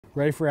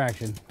ready for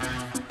action.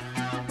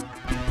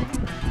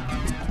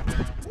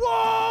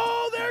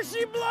 Whoa, there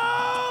she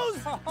blows!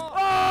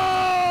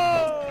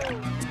 Oh!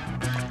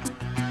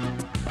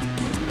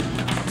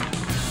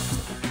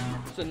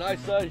 It's a nice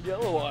sized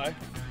yellow eye.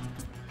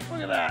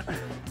 Look at that.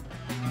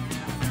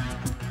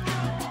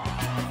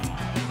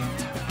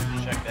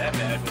 Check that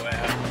bad boy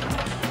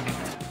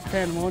out. It's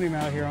pandemonium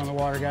out here on the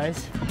water,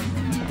 guys.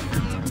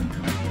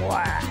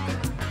 Wow.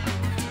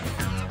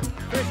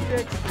 Fish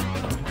sticks.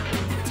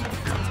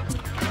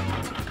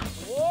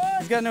 What?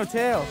 He's got no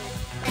tail.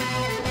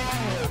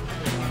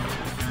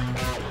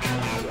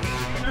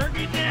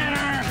 Turkey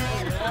dinner!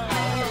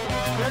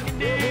 Turkey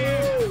dinner!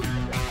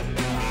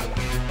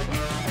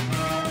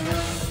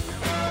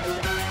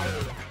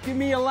 Give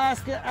me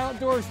Alaska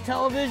Outdoors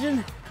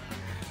Television,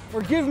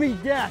 or give me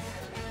death.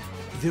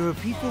 There are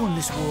people in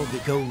this world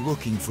that go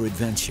looking for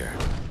adventure.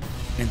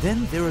 And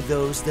then there are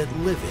those that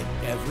live it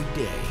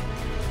every day.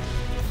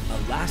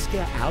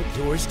 Alaska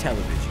Outdoors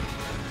Television.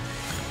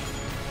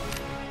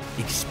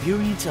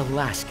 Experience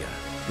Alaska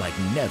like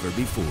never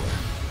before.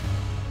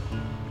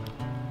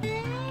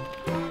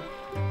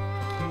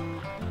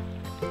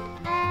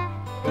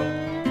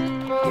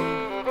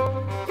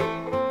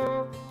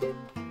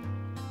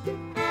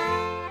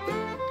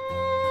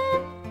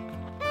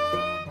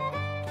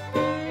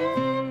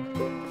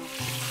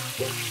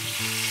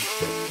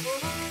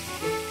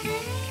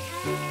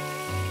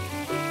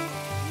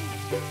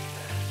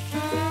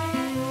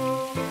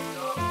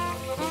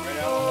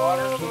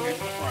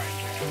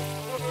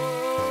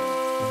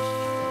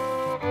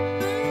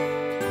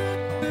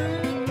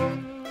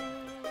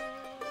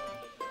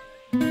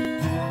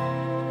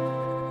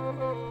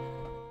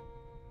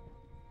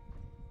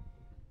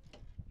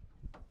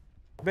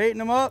 Baiting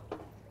them up?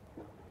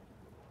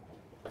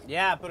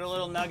 Yeah, put a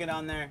little nugget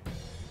on there.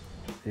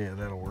 Yeah,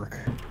 that'll work.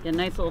 Get a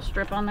nice little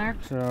strip on there.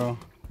 So,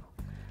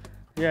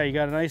 yeah, you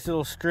got a nice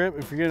little strip.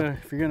 If you're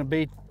gonna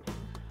bait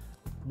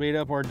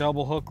up our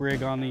double hook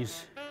rig on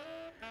these,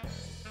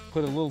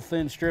 put a little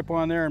thin strip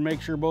on there and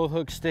make sure both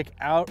hooks stick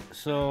out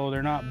so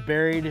they're not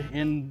buried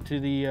into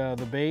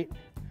the bait.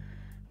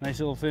 Nice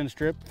little thin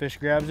strip. Fish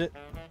grabs it.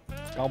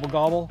 Gobble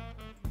gobble.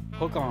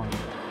 Hook on.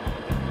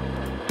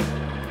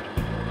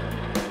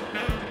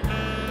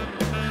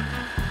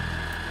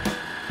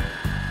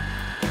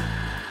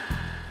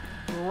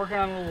 We're working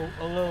on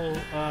a little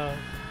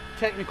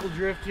technical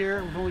drift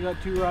here. We've only got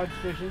 2 rods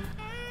fishing.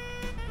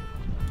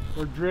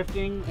 We're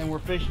drifting and we're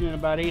fishing in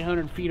about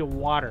 800 feet of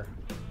water.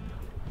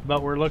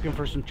 But we're looking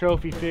for some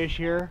trophy fish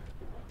here.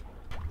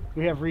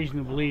 We have reason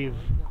to believe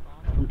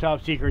from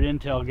top secret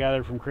intel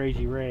gathered from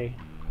Crazy Ray,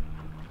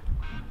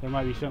 there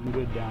might be something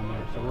good down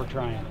there, so we're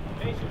trying.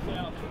 Pace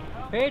yourself.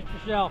 Pace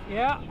yourself,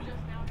 yeah.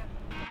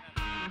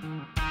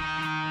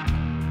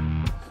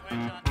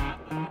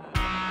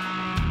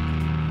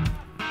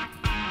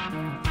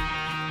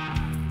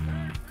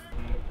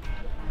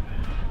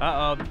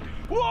 Uh-oh.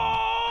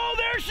 Whoa,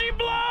 there she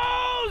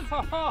blows!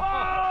 Oh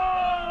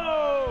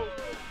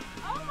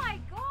my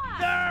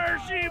God! There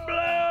she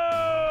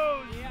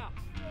blows! Yeah.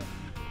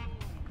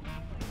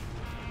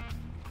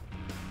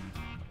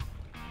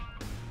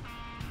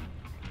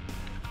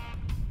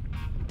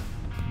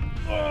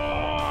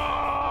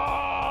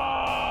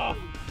 Oh!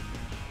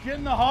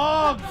 Getting the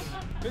hogs!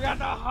 We got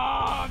the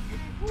hog!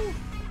 Woo.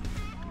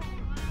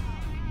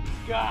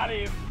 Got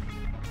him!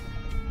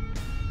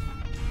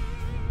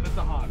 That's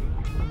the hog.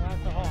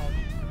 That's the hog.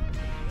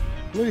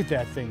 Look at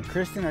that thing.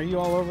 Kristen, are you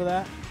all over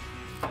that?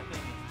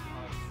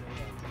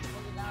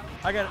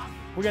 We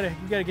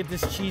gotta get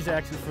this cheese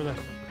action for the...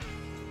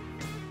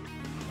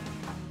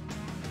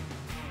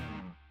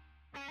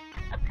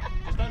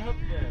 Just unhook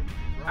the...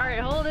 All right,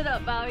 hold it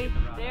up, Bobby.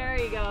 There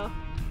you go.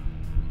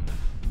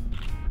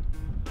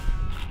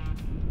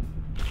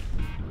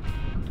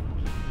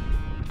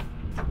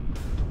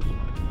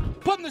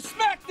 Putting the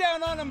smack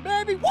down on them,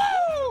 baby!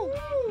 Woo!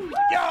 Woo!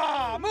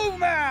 Yeah! Move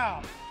them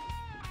out!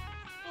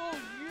 Oh,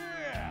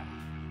 yeah!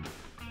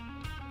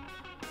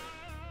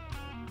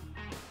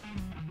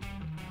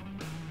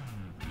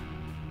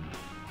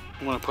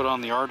 I'm gonna put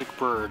on the Arctic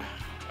bird.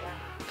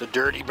 The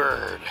dirty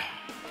bird.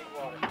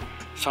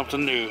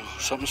 Something new,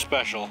 something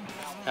special.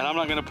 And I'm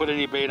not gonna put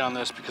any bait on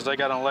this because I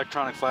got an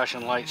electronic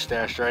flashing light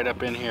stashed right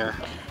up in here.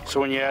 So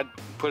when you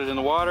put it in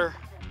the water,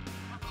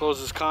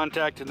 closes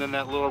contact, and then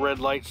that little red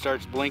light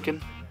starts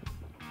blinking.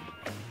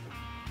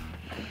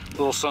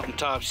 Little something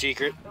top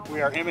secret.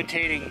 We are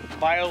imitating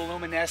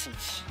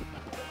bioluminescence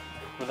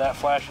with that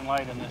flashing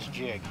light in this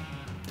jig.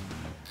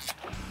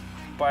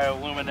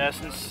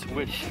 Bioluminescence,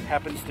 which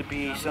happens to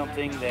be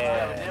something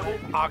that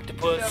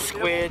octopus,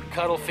 squid,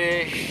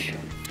 cuttlefish,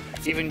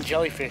 even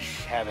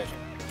jellyfish have it.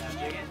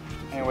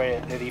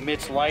 Anyway, it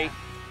emits light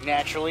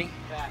naturally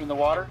in the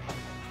water.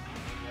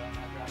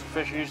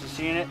 Fish are used to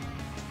seeing it.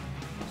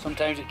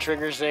 Sometimes it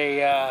triggers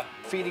a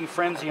feeding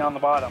frenzy on the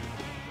bottom.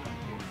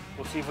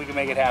 We'll see if we can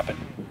make it happen.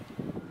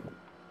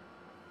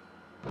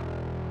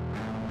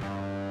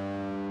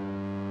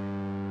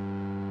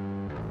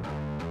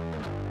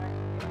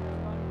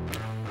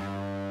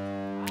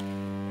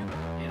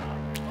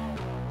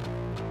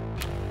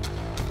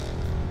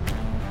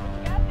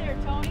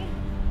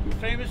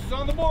 Famous is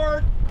on the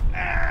board.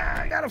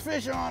 Ah, I got a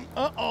fish on.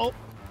 Uh-oh.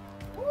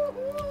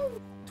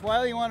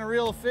 Twiley, you want to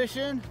reel a fish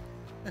in?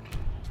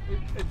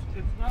 It's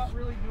not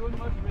really doing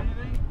much of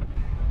anything.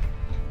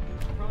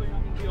 It's probably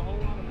not going to be a whole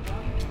lot of fun.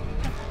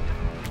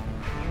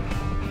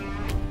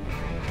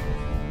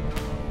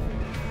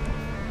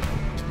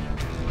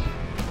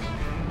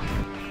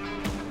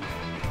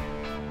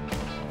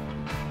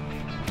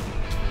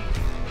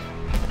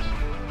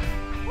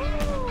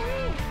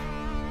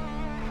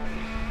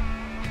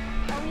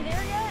 Are we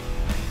there yet?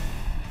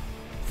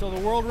 So the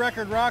world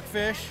record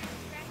rockfish,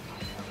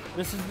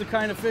 this is the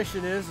kind of fish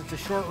it is. It's a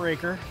short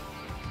raker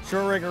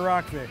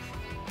rockfish.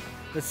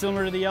 It's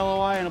similar to the yellow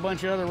eye and a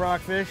bunch of other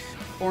rockfish,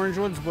 orange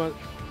ones, but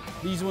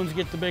these ones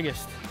get the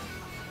biggest.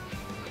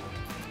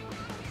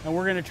 And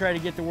we're gonna try to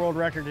get the world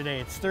record today.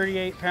 It's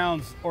 38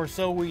 pounds or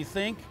so we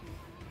think,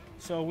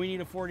 so we need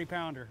a 40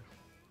 pounder.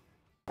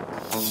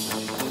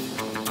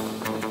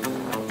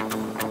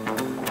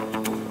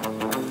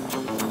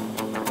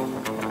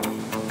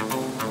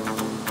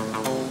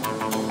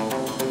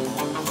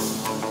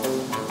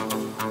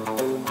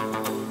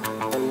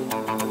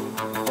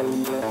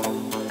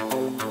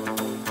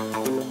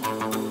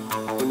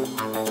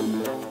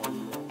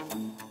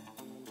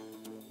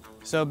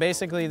 So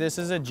basically this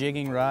is a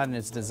jigging rod and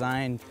it's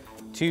designed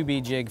to be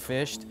jig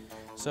fished.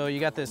 So you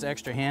got this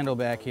extra handle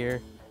back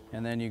here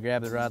and then you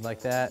grab the rod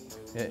like that.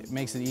 It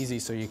makes it easy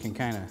so you can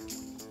kind of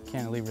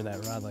cantilever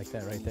that rod like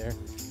that right there.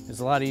 It's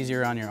a lot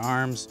easier on your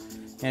arms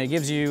and it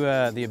gives you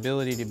the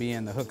ability to be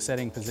in the hook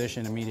setting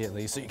position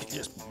immediately so you can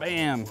just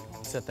bam,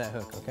 set that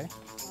hook, okay?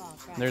 Oh,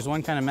 crap. There's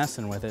one kind of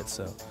messing with it,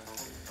 so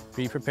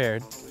be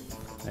prepared.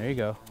 There you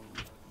go.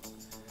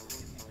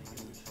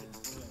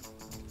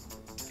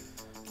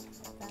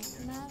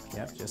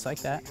 Yep, just like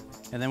that.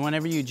 And then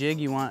whenever you jig,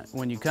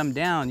 when you come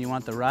down, you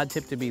want the rod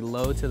tip to be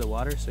low to the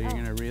water, so you're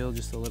gonna reel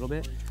just a little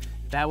bit.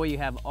 That way you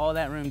have all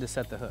that room to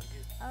set the hook.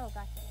 Oh,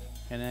 gotcha.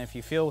 And then if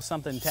you feel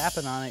something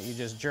tapping on it, you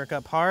just jerk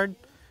up hard,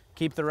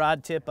 keep the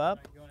rod tip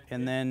up,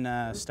 and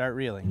then start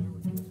reeling.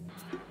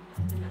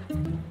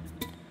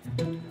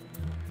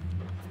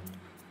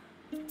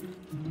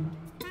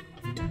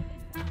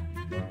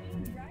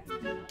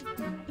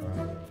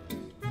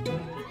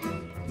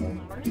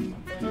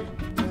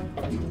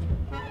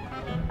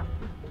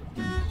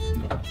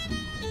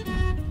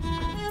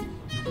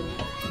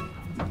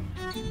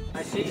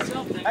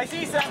 I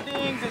see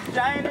something. It's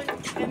giant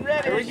and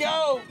red. Here we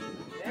go.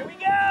 There we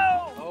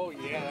go. Oh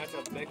yeah, that's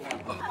a big one.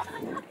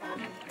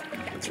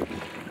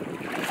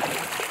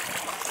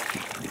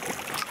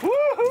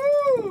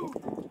 Woohoo!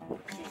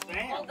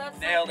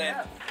 Nailed it.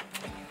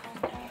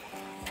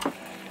 All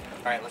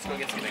right, let's go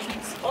get some big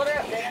ones. Hold it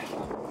up, Dan.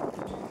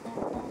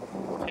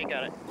 Okay,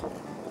 got it.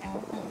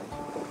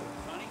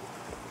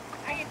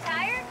 Are you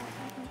tired?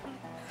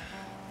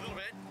 A little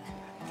bit.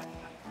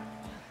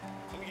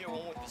 Let me get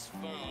one with this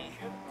phone.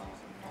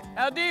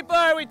 How deep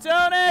are we,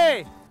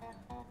 Tony?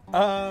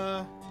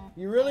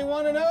 You really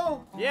want to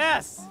know?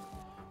 Yes.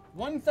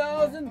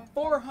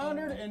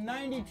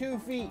 1,492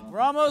 feet.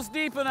 We're almost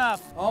deep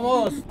enough.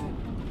 Almost.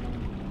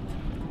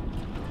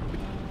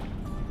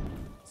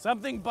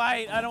 Something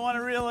bite. I don't want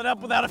to reel it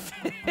up without a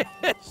fish.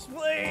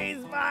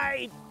 Please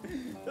bite.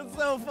 It's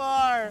so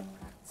far.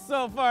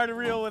 So far to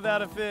reel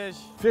without a fish.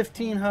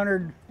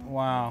 1,500.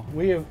 Wow.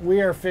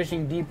 We are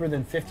fishing deeper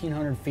than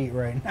 1,500 feet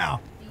right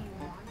now.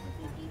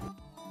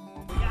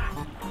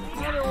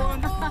 Another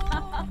one.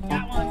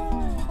 Got one.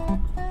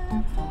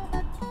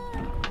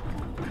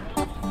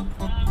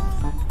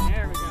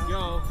 There we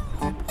go.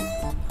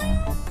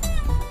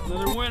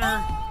 Another winner.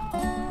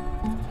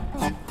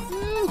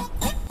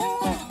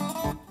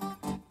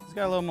 He's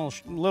got a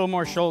little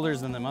more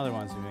shoulders than them other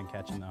ones we've been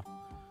catching, though.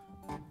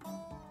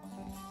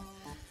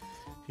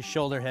 He's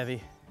shoulder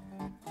heavy.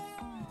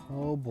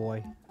 Oh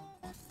boy.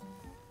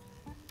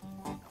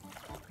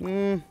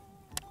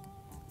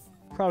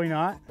 Probably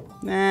not.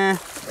 Nah.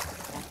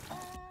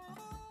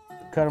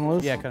 Cut him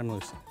loose? Yeah, cut him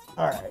loose.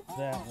 All right,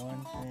 that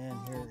one,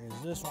 and here is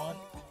this one.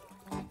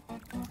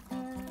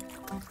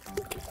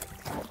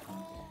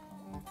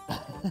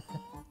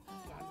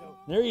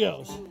 There he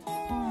goes.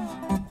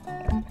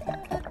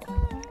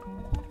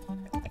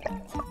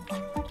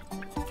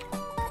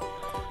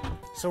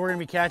 So we're gonna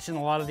be catching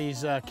a lot of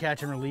these,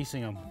 catch and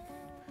releasing them.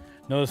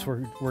 Notice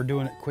we're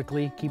doing it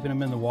quickly, keeping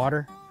them in the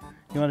water.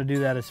 You wanna do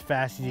that as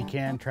fast as you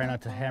can. Try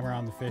not to hammer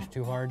on the fish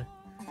too hard.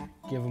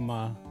 Give them,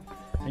 and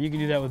you can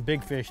do that with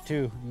big fish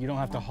too. You don't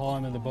have to haul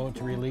them in the boat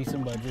to release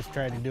them, but just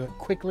try to do it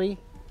quickly.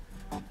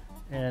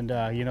 And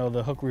you know,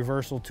 the hook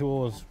reversal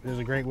tool is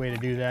a great way to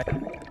do that.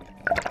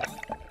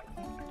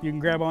 You can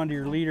grab onto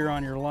your leader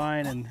on your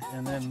line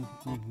and then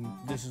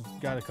this has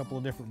got a couple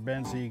of different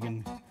bends so you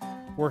can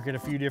work it a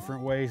few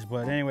different ways.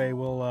 But anyway,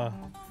 we'll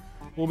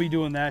be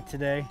doing that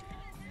today.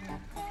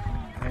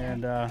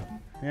 And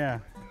yeah,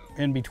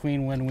 in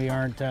between when we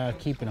aren't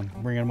keeping them,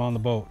 bringing them on the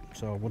boat.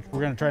 So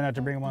we're gonna try not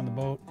to bring them on the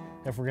boat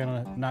if we're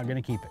not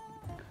gonna keep it.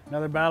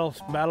 Another battle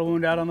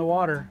wound out on the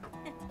water.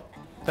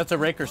 That's a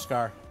raker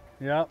scar.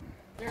 Yep.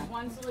 There's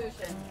one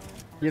solution.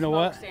 You know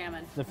what?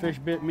 Salmon. The fish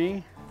bit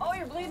me. Oh,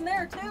 you're bleeding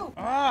there too.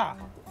 Ah!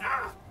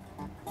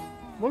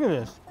 Look at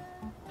this.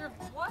 There's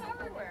blood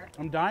everywhere.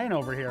 I'm dying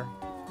over here.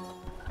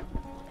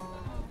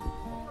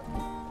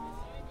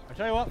 I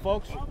tell you what,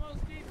 folks.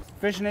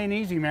 Fishing ain't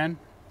easy, man.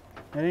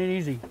 It ain't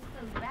easy.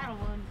 Those battle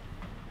ones.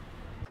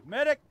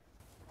 Medic!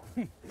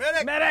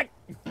 Medic! Medic!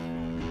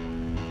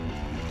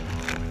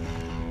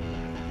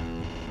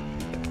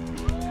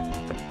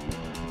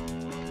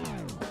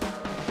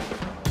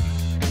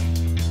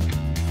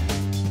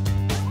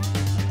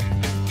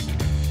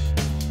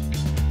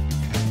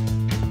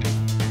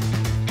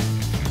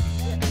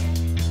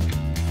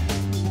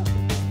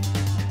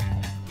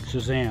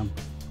 Shazam.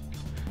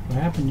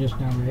 What happened just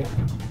now, Rick?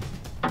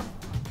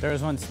 There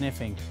was one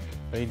sniffing,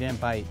 but he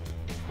didn't bite.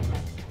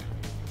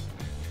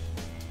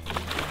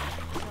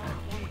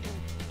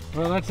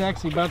 Well, that's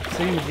actually about the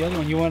same as the other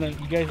one. You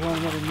guys want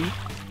another meat?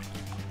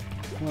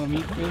 You want a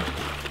meat fish?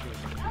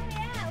 Oh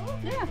yeah.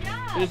 Ooh, good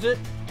job. Is it?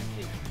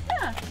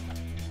 Yeah.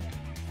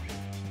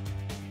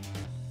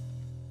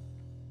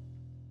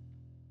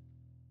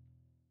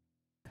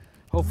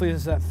 Hopefully this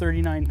is that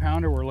 39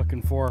 pounder we're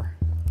looking for.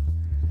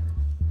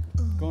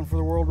 Going for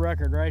the world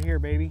record right here,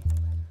 baby.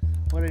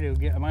 What'd I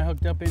do? Am I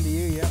hooked up into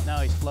you? Yep. No,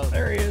 he's floating.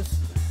 There he is.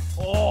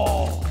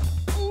 Oh,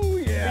 ooh,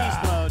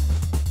 yeah. Beast mode.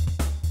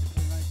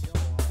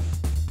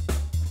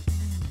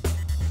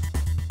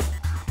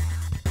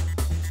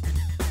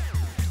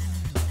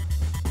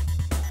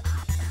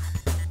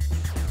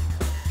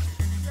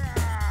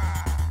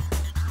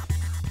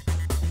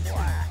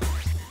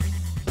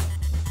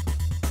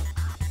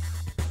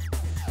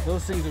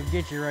 Those things will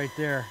get you right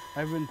there.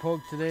 I've been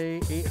poked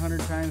today 800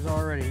 times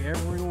already.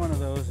 Every one of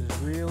those is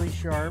really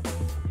sharp.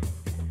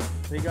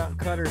 They got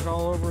cutters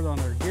all over on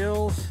their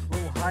gills,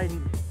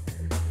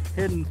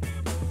 hidden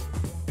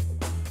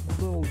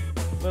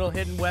Little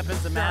hidden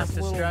weapons of mass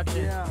little,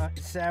 destruction. yeah,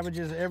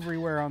 savages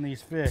everywhere on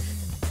these fish.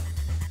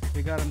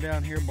 They got them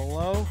down here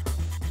below,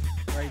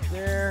 right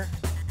there.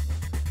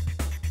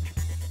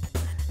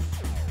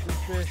 These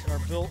fish are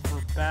built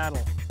for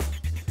battle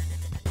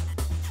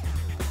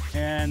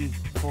and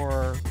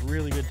for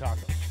really good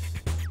tacos.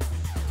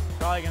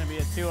 Probably gonna be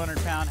a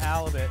 200-pound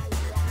halibut.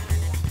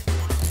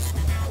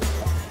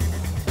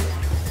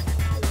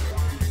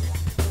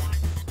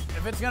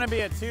 If it's gonna be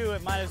a 2,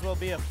 it might as well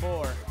be a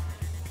 4.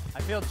 I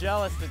feel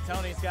jealous that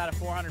Tony's got a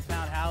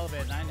 400-pound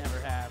halibut and I never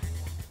have.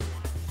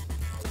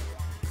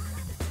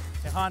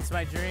 It haunts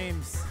my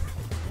dreams.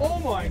 Oh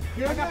my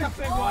goodness! I got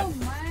the big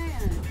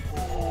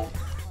Oh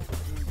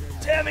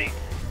man. Tammy!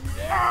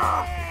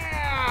 Yeah!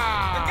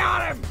 I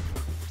got him!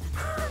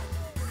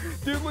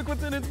 Dude, look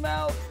what's in his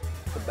mouth.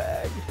 The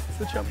bag. It's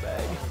the chum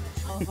bag.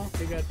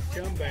 They got the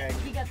chum bag.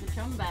 He got the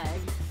chum bag.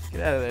 Get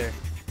out of there.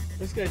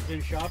 This guy's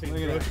been shopping,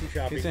 Look at grocery that.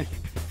 shopping. He's in-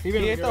 He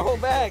He ate the whole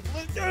bag.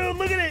 Look, dude,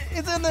 look at it.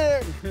 It's in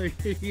there.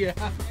 Yeah.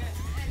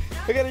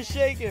 I gotta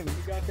shake him.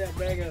 He got that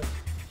bag of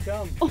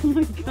chum. Oh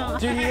my god.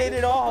 Dude, he ate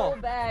it all.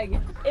 Whole bag.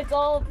 It's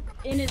all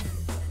in his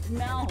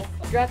mouth.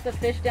 Drop the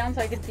fish down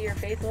so I can see your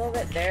face a little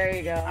bit. There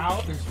you go.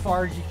 Out as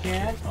far as you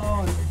can.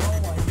 Oh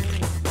my goodness.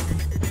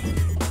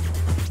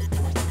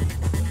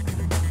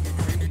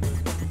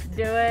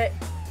 Do it.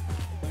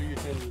 Put your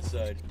head to the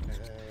side.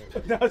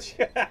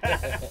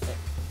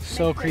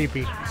 So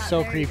creepy.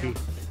 So creepy.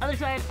 Other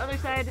side, other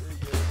side.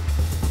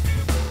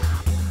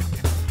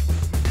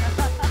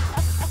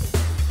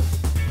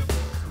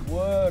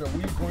 What are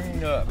we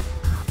bringing up?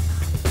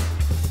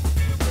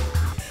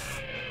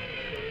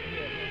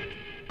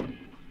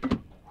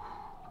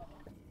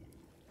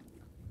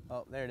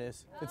 Oh, there it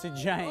is. It's a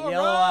giant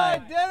yellow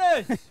eye.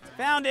 Dennis!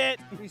 Found it.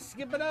 We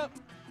skip it up.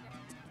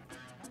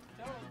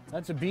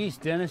 That's a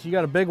beast, Dennis. You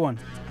got a big one.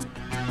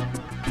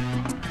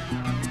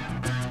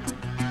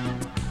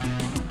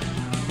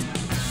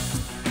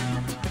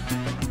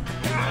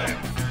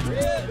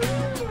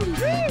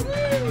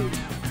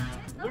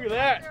 Look at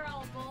that.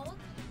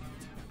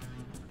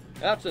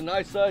 That's a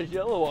nice sized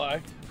yellow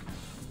eye.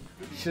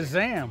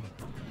 Shazam.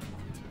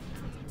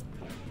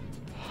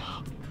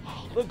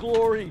 The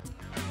glory.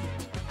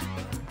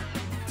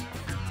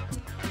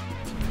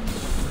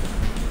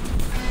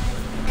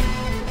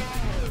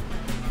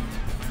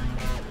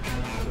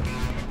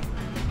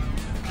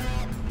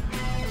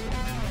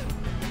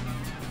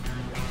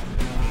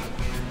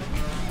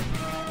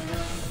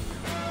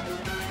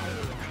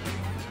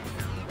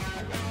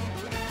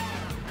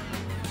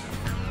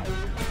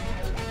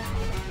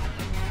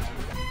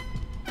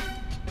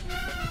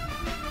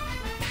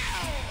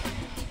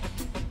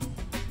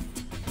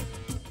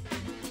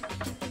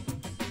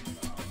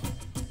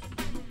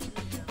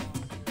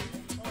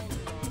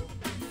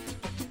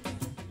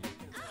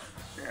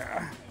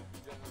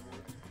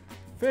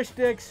 Fish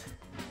sticks.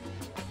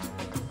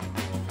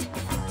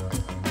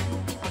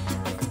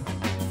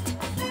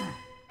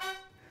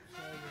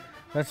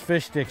 That's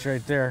fish sticks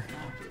right there.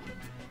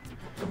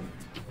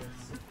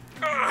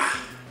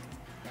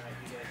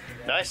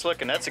 Nice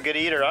looking. That's a good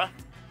eater, huh?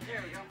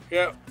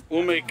 Yeah,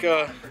 we'll make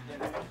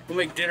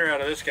dinner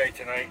out of this guy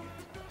tonight.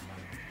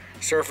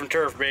 Surf and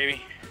turf,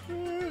 baby.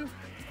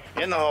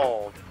 In the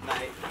hold.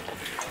 Nice.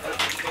 That's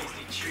a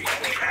tasty treat.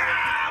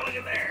 Ah, look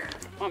at there.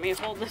 Want me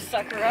to hold this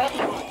sucker up?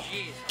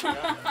 Jeez.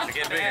 It's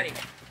getting bigger.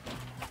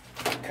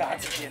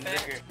 God's getting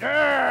bigger.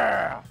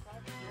 Yeah.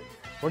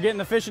 We're getting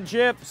the fish and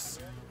chips.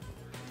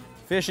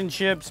 Fish and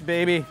chips,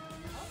 baby.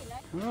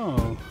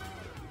 Oh.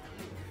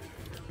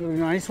 Really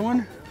nice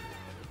one.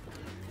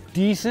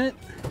 Decent.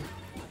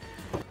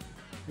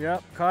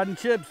 Yep, cod and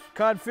chips.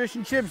 Cod, fish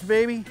and chips,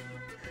 baby.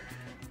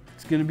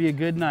 It's gonna be a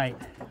good night.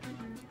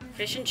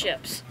 Fish and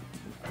chips.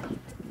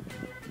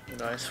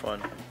 Nice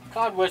one.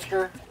 Cod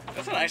whisker.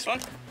 That's a nice one.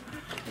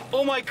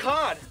 Oh my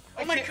God!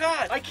 Oh my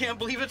God! I can't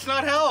believe it's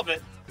not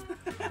halibut.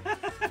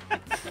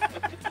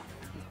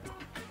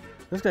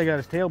 This guy got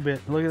his tail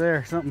bit. Look at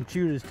there, something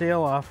chewed his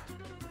tail off.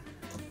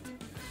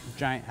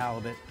 Giant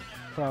halibut.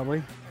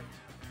 Probably.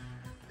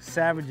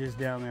 Savages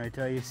down there, I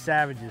tell you,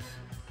 savages.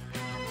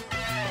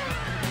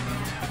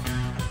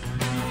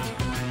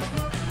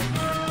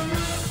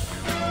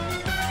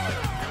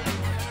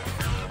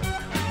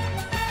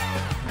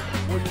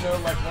 Well, you know,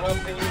 like when I'm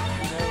thinking, you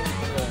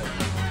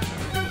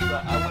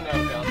know, I went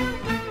out about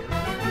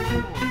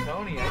this.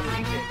 Tony, I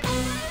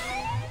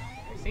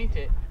seen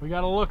it. We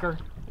got a looker.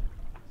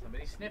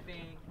 Somebody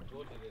sniffing.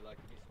 What did they like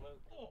to be smoked?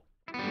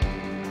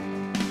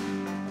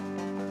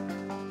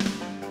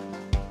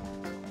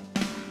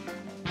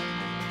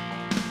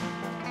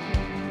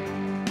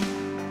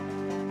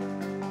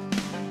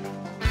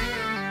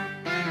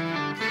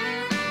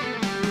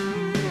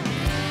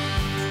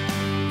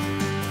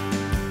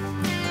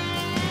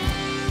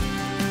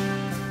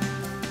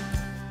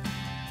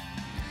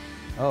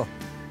 Oh,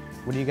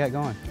 what do you got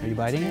going? Are you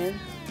biting it?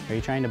 Are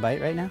you trying to bite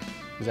right now?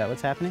 Is that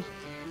what's happening?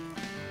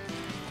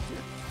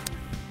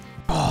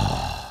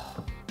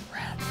 Oh,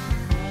 rats.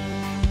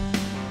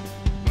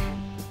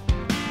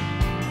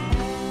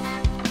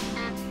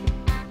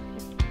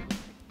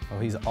 Oh,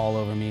 he's all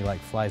over me like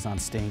flies on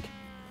stink.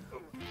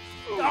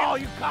 Oh,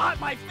 you caught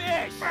my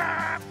fish!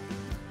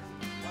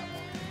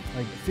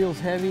 Like, it feels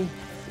heavy.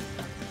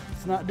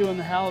 It's not doing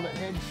the halibut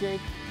head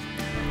shake.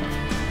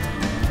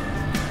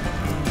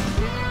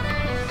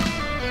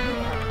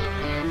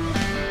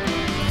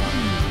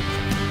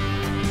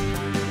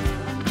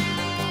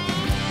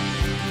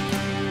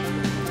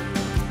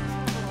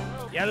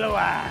 Yellow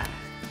eye.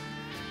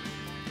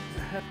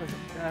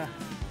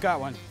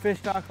 Got one.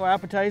 Fish taco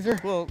appetizer.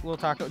 Little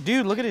taco.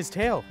 Dude, look at his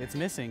tail. It's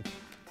missing.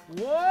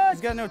 What?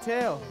 He's got no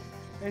tail.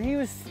 And he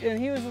was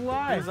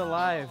alive. He's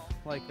alive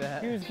like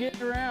that. He was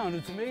getting around.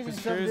 It's amazing.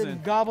 He's Something cruising.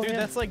 didn't gobble Dude, him.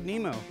 that's like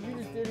Nemo. You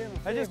just did him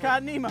a I just favor.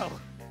 caught Nemo.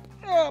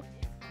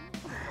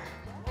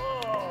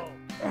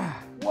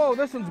 Whoa,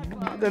 this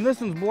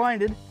one's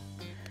blinded.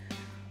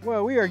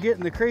 Well, we are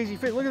getting the crazy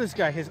fish. Look at this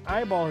guy. His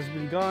eyeball has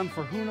been gone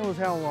for who knows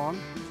how long.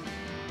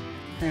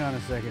 Hang on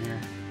a second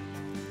here.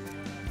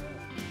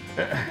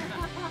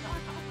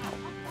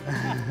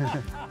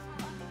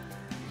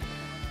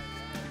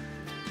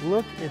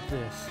 Look at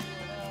this.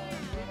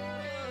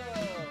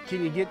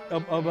 Can you get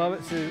above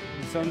it so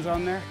the sun's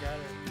on there?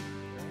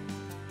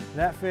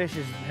 That fish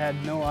has had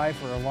no eye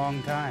for a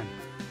long time.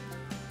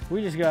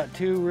 We just got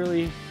two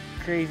really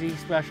crazy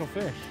special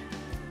fish.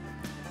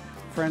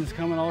 Friends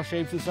come in all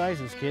shapes and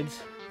sizes, kids.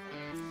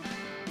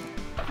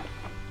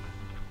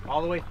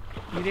 All the way.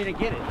 You didn't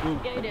get it.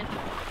 Yeah, you did.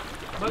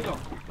 Let go.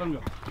 Let him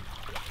go.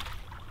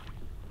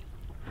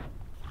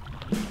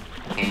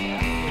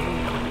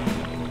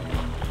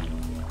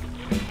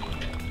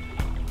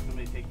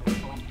 Somebody take this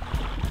one.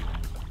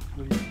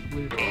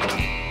 Leave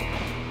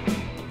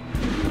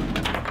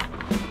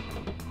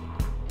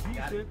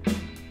it.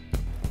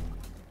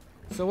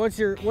 So what's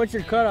your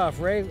cutoff,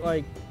 Ray?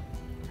 Like,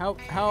 how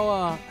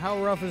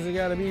rough has it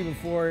got to be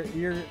before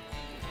you're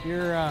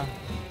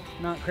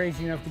not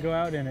crazy enough to go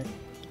out in it?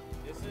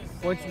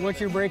 What's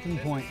your breaking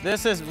point?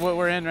 This is what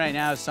we're in right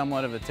now is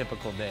somewhat of a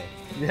typical day.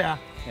 Yeah.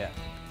 Yeah.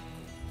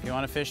 If you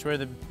want to fish where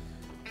the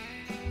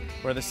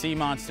sea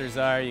monsters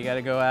are, you got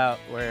to go out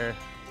where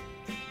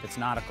it's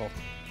nautical.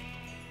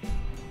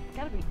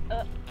 Gotta be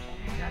up.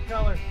 I got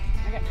color.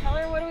 I got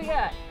color. What do we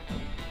got?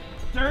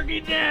 Turkey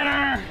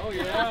dinner. Oh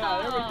yeah,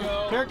 there we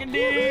go. Turkey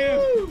dinner.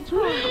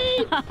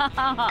 Sweet.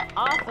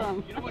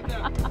 Awesome. You know what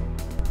that?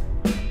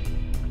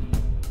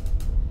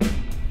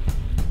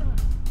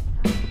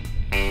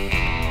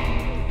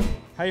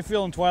 How you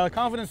feeling, Twyla?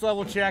 Confidence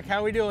level check.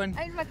 How we doing?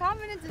 My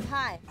confidence is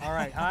high. All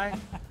right, high.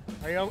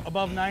 Are you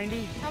above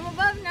 90? I'm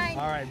above 90.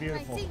 All right,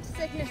 beautiful. My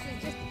sickness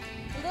is just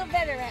a little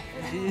better at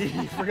it.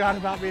 You forgot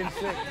about being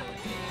sick.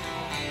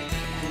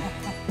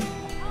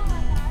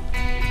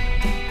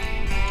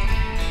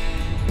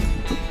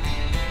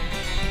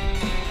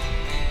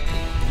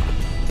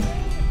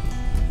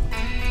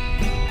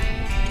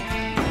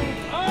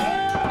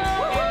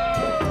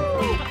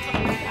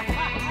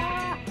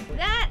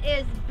 That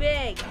is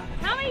big.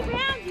 How many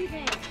pounds do you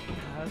think?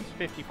 That's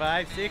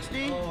 55,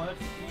 60. Oh,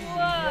 that's easy.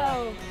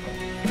 Whoa.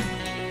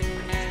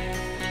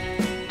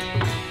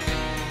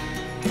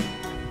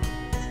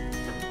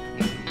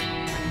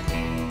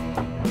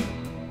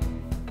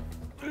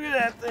 Look at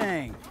that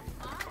thing.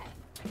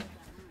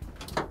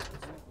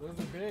 Those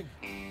are big.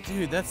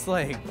 Dude, that's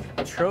like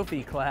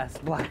trophy class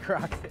black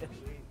rockfish.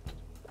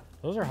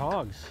 Those are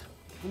hogs.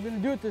 I'm gonna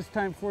do it this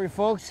time for you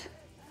folks.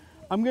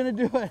 I'm gonna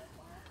do it.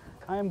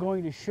 I am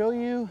going to show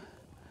you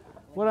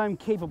what I'm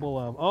capable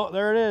of. Oh,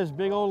 there it is,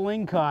 big old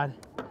lingcod.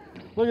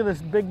 Look at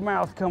this big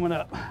mouth coming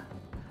up.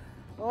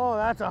 Oh,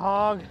 that's a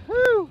hog.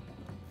 Woo!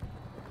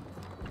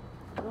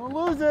 Don't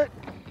lose it.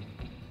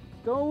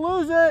 Don't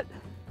lose it.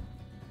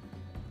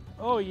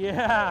 Oh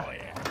yeah. Oh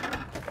yeah.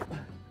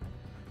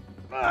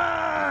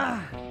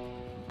 Ah,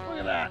 look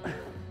at that.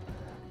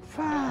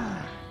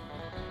 Ah.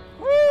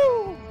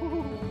 Woo!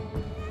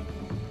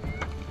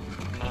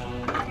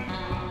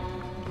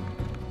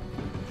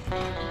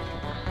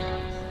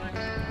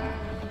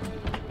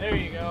 There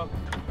you go.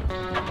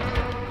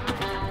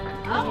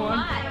 Oh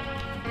my.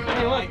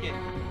 Hey, look.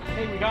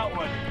 Hey, we got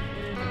one.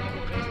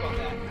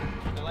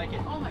 I like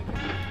it. Oh my God.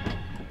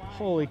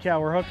 Holy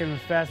cow, we're hooking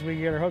as fast as we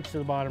can get our hooks to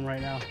the bottom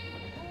right now.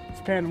 It's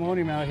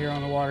pandemonium out here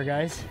on the water,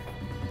 guys.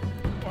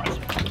 Watch it.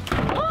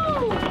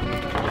 Woo!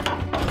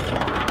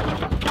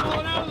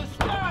 Falling out of the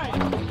sky!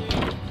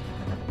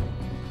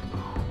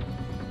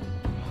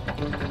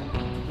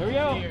 There we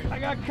go. I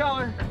got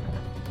color.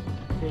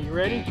 Okay, you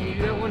ready? Can you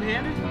do that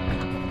one-handed?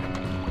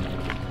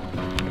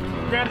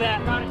 Grab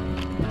that. Got it.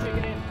 Take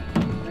it in.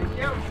 Thank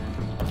you.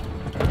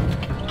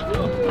 Woo!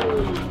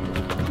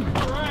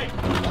 All right.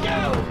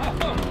 Go! Let's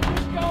go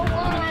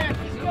wild!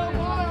 Let's go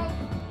wild!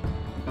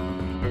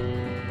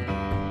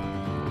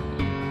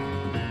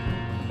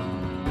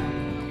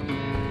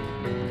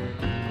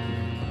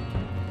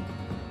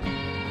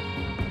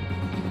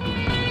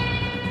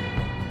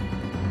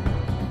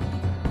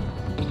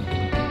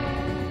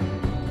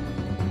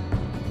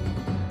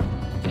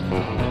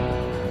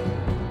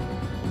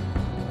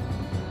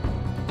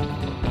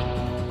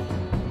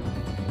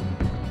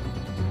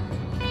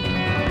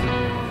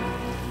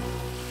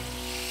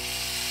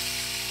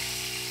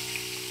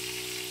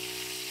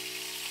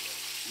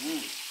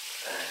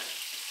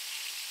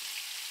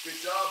 Good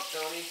job,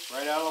 Tony.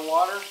 Right out of the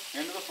water,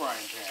 into the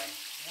frying pan.